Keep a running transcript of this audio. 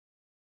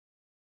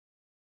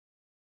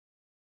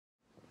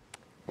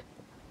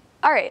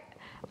All right,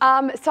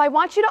 so I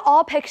want you to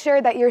all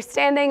picture that you're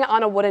standing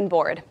on a wooden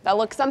board that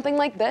looks something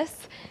like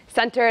this,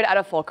 centered at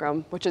a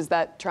fulcrum, which is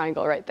that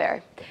triangle right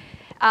there.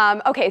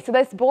 Okay, so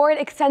this board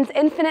extends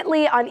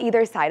infinitely on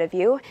either side of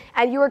you,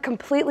 and you are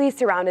completely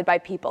surrounded by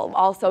people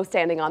also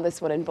standing on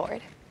this wooden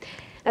board.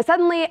 Now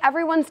suddenly,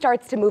 everyone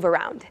starts to move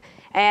around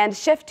and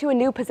shift to a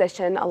new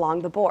position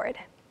along the board.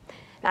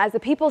 Now as the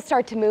people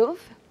start to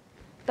move,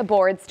 the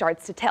board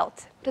starts to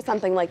tilt to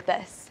something like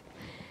this.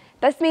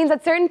 This means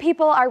that certain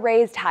people are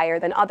raised higher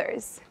than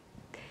others.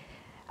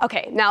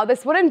 Okay, now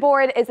this wooden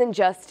board isn't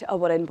just a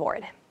wooden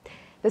board.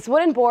 This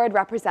wooden board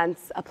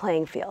represents a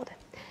playing field.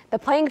 The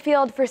playing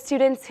field for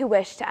students who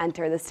wish to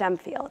enter the STEM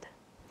field.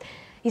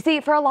 You see,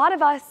 for a lot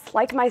of us,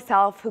 like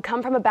myself, who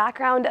come from a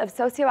background of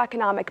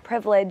socioeconomic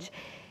privilege,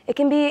 it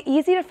can be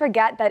easy to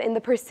forget that in the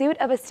pursuit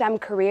of a STEM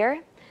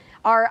career,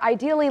 our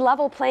ideally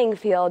level playing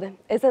field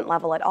isn't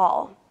level at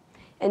all.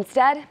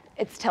 Instead,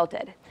 it's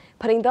tilted,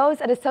 putting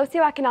those at a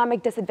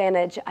socioeconomic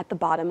disadvantage at the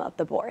bottom of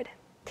the board.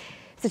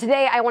 So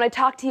today, I want to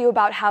talk to you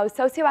about how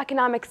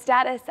socioeconomic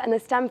status and the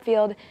STEM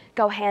field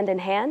go hand in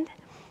hand,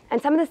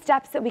 and some of the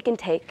steps that we can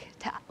take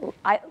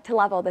to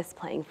level this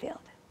playing field.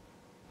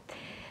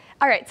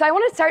 All right, so I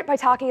want to start by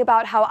talking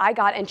about how I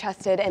got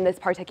interested in this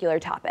particular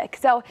topic.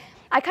 So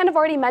I kind of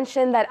already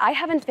mentioned that I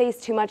haven't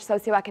faced too much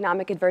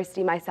socioeconomic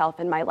adversity myself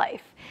in my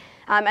life.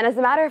 And as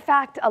a matter of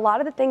fact, a lot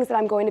of the things that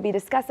I'm going to be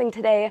discussing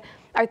today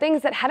are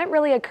things that hadn't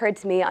really occurred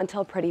to me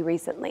until pretty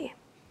recently.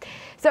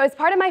 So as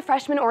part of my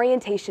freshman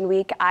orientation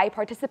week, I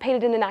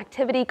participated in an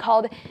activity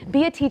called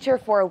Be a Teacher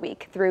for a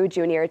Week through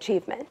Junior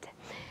Achievement.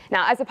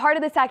 Now, as a part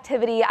of this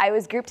activity, I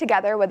was grouped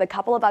together with a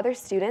couple of other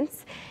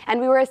students, and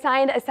we were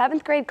assigned a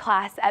 7th grade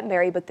class at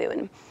Mary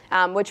Bethune,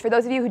 which for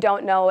those of you who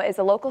don't know is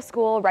a local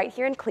school right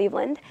here in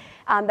Cleveland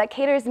that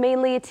caters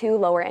mainly to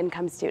lower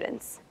income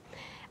students.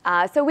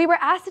 So we were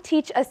asked to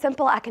teach a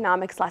simple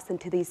economics lesson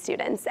to these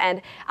students,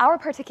 and our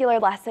particular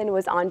lesson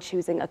was on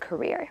choosing a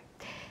career.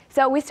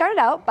 So we started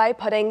out by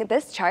putting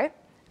this chart,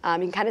 you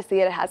can kind of see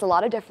it has a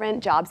lot of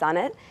different jobs on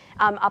it,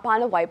 up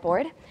on a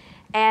whiteboard.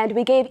 And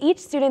we gave each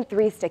student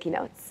 3 sticky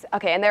notes.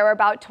 Okay, and there were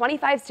about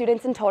 25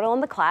 students in total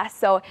in the class.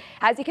 So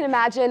as you can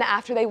imagine,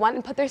 after they went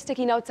and put their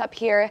sticky notes up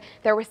here,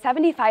 there were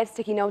 75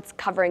 sticky notes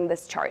covering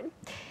this chart.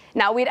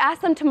 Now, we'd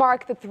asked them to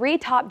mark the 3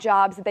 top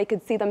jobs that they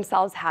could see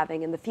themselves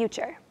having in the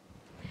future.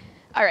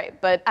 All right,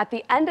 but at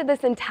the end of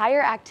this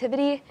entire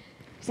activity,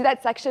 see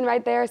that section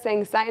right there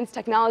saying science,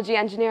 technology,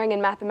 engineering,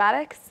 and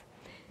mathematics?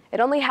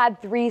 It only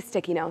had 3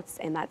 sticky notes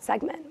in that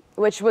segment,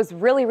 which was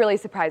really, really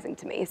surprising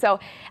to me. So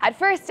at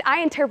first, I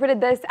interpreted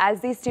this as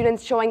these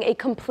students showing a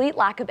complete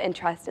lack of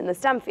interest in the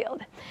STEM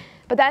field.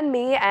 But then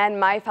me and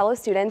my fellow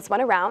students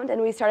went around and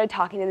we started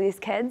talking to these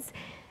kids,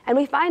 and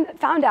we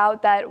found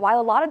out that while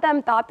a lot of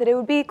them thought that it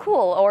would be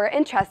cool or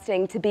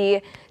interesting to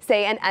be,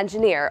 say, an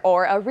engineer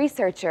or a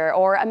researcher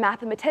or a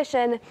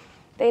mathematician,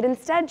 they'd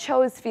instead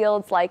chose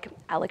fields like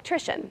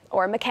electrician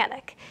or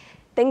mechanic,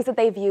 things that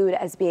they viewed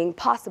as being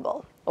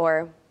possible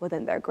or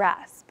within their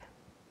grasp.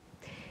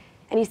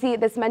 And you see,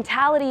 this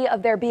mentality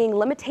of there being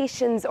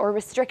limitations or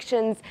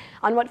restrictions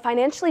on what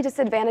financially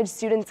disadvantaged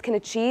students can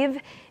achieve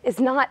is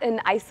not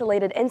an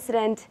isolated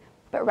incident,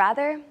 but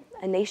rather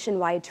a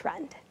nationwide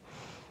trend.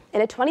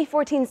 In a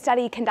 2014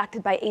 study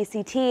conducted by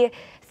ACT,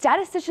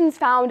 statisticians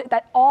found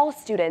that all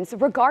students,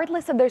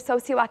 regardless of their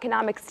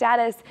socioeconomic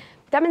status,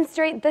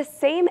 demonstrate the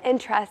same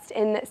interest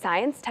in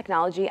science,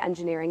 technology,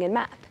 engineering, and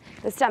math,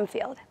 the STEM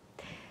field.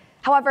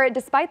 However,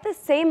 despite the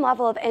same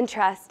level of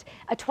interest,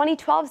 a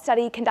 2012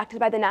 study conducted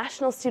by the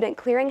National Student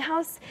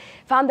Clearinghouse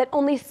found that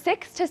only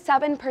 6 to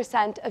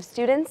 7% of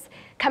students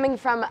coming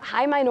from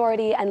high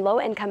minority and low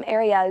income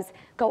areas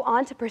go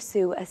on to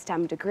pursue a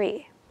STEM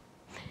degree.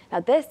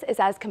 Now this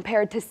is as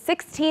compared to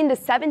 16 to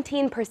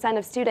 17%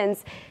 of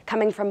students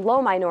coming from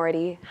low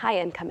minority, high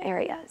income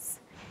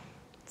areas.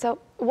 So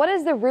what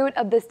is the root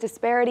of this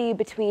disparity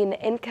between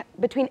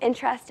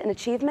interest and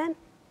achievement?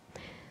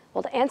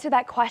 Well, to answer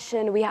that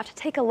question, we have to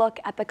take a look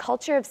at the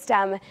culture of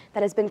STEM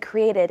that has been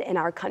created in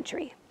our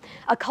country,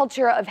 a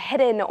culture of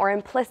hidden or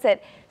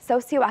implicit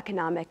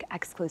socioeconomic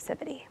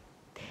exclusivity.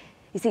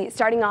 You see,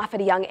 starting off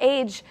at a young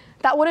age,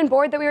 that wooden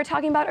board that we were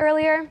talking about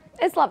earlier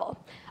is level.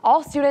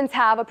 All students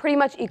have a pretty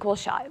much equal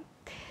shot.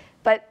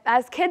 But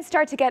as kids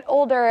start to get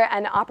older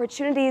and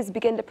opportunities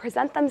begin to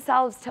present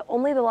themselves to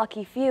only the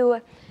lucky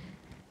few,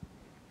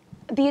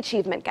 the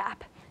achievement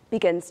gap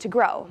begins to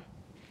grow.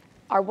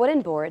 Our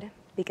wooden board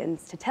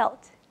begins to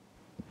tilt.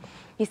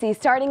 You see,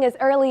 starting as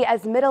early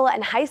as middle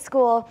and high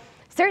school,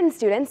 certain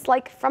students,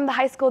 like from the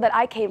high school that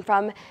I came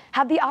from,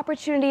 have the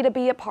opportunity to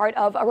be a part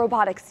of a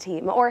robotics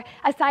team or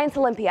a science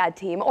Olympiad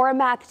team or a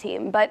math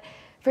team. But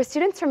for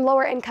students from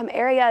lower income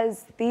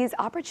areas, these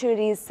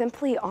opportunities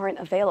simply aren't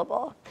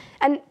available.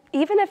 And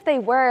even if they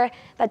were,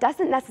 that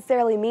doesn't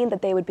necessarily mean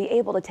that they would be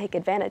able to take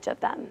advantage of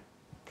them.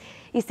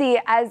 You see,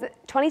 as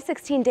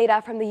 2016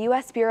 data from the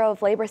US Bureau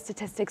of Labor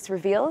Statistics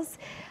reveals,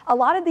 a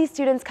lot of these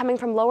students coming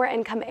from lower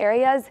income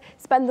areas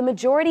spend the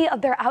majority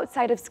of their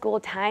outside of school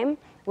time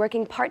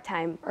working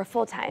part-time or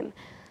full-time,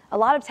 a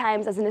lot of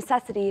times as a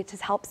necessity to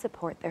help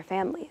support their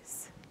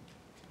families.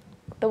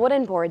 The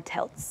wooden board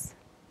tilts.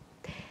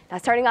 Now,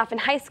 starting off in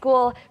high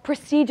school,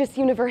 prestigious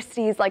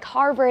universities like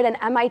Harvard and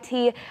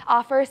MIT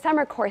offer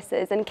summer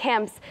courses and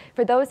camps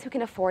for those who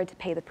can afford to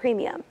pay the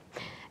premium.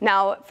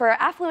 Now, for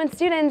affluent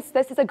students,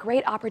 this is a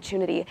great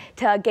opportunity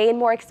to gain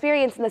more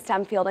experience in the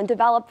STEM field and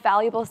develop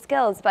valuable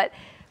skills, but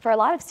for a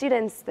lot of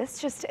students, this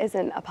just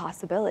isn't a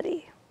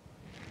possibility.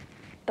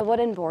 The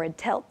wooden board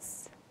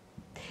tilts.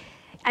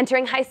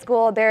 Entering high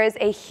school, there is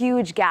a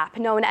huge gap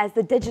known as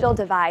the digital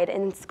divide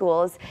in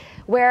schools,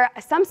 where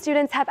some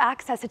students have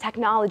access to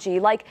technology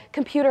like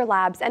computer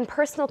labs and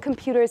personal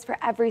computers for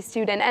every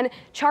student and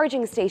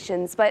charging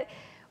stations, but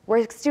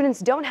where students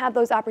don't have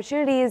those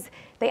opportunities,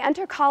 they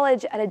enter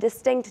college at a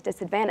distinct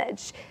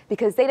disadvantage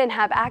because they didn't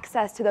have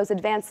access to those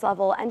advanced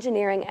level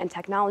engineering and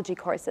technology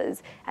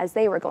courses as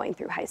they were going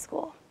through high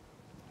school.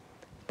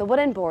 The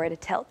wooden board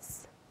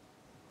tilts.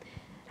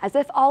 As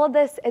if all of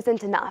this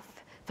isn't enough,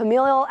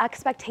 familial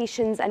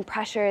expectations and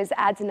pressures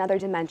adds another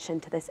dimension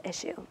to this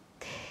issue.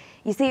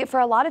 You see, for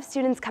a lot of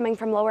students coming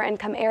from lower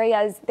income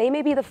areas, they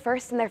may be the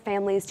first in their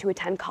families to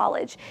attend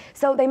college,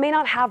 so they may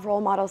not have role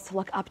models to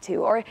look up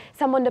to or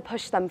someone to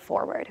push them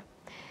forward.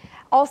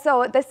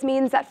 Also, this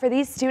means that for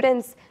these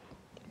students,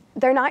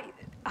 they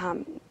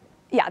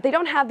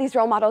don't have these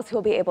role models who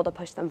will be able to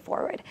push them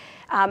forward,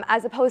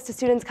 as opposed to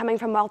students coming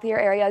from wealthier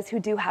areas who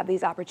do have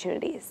these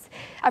opportunities.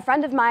 A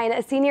friend of mine,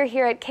 a senior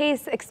here at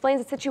Case,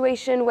 explains a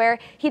situation where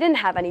he didn't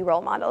have any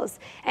role models,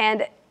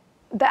 and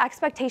the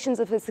expectations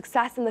of his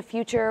success in the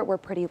future were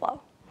pretty low.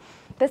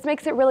 This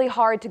makes it really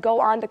hard to go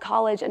on to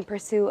college and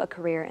pursue a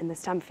career in the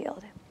STEM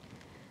field.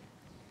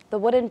 The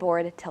wooden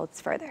board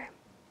tilts further.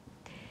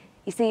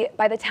 You see,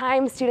 by the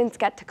time students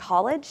get to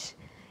college,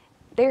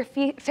 they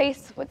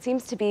face what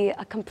seems to be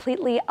a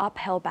completely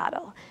uphill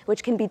battle,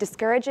 which can be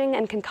discouraging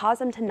and can cause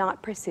them to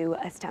not pursue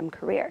a STEM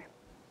career.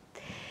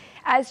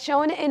 As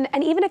shown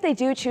and even if they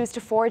do choose to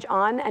forge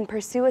on and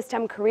pursue a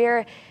STEM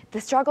career, the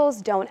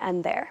struggles don't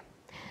end there.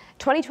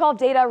 2012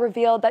 data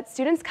revealed that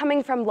students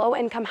coming from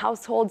low-income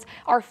households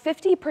are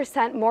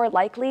 50% more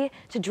likely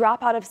to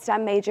drop out of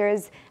STEM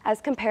majors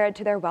as compared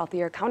to their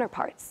wealthier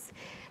counterparts.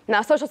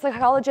 Now, social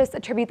psychologists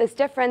attribute this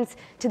difference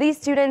to these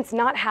students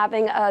not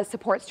having a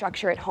support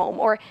structure at home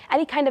or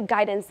any kind of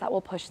guidance that will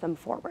push them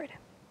forward.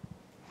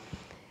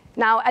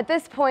 Now, at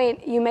this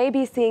point, you may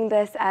be seeing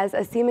this as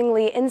a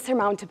seemingly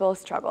insurmountable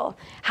struggle.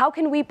 How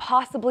can we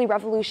possibly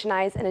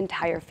revolutionize an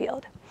entire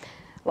field?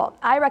 Well,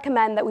 I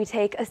recommend that we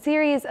take a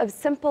series of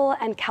simple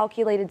and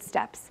calculated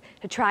steps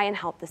to try and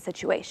help the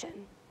situation.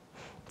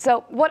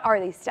 So what are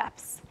these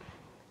steps?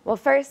 Well,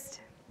 first,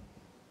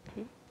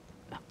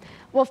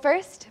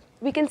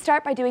 we can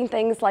start by doing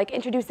things like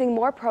introducing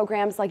more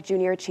programs like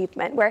Junior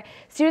Achievement, where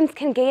students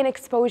can gain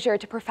exposure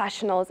to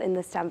professionals in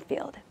the STEM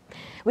field.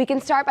 We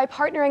can start by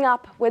partnering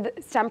up with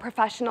STEM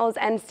professionals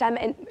and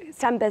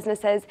STEM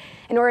businesses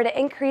in order to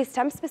increase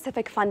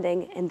STEM-specific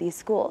funding in these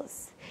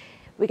schools.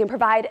 We can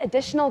provide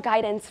additional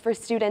guidance for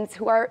students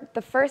who are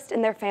the first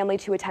in their family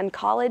to attend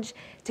college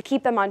to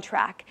keep them on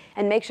track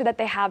and make sure that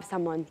they have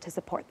someone to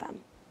support them.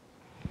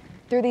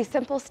 Through these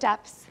simple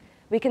steps,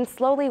 we can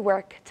slowly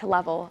work to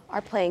level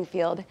our playing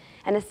field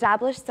and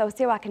establish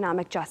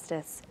socioeconomic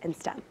justice in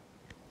STEM.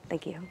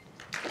 Thank you.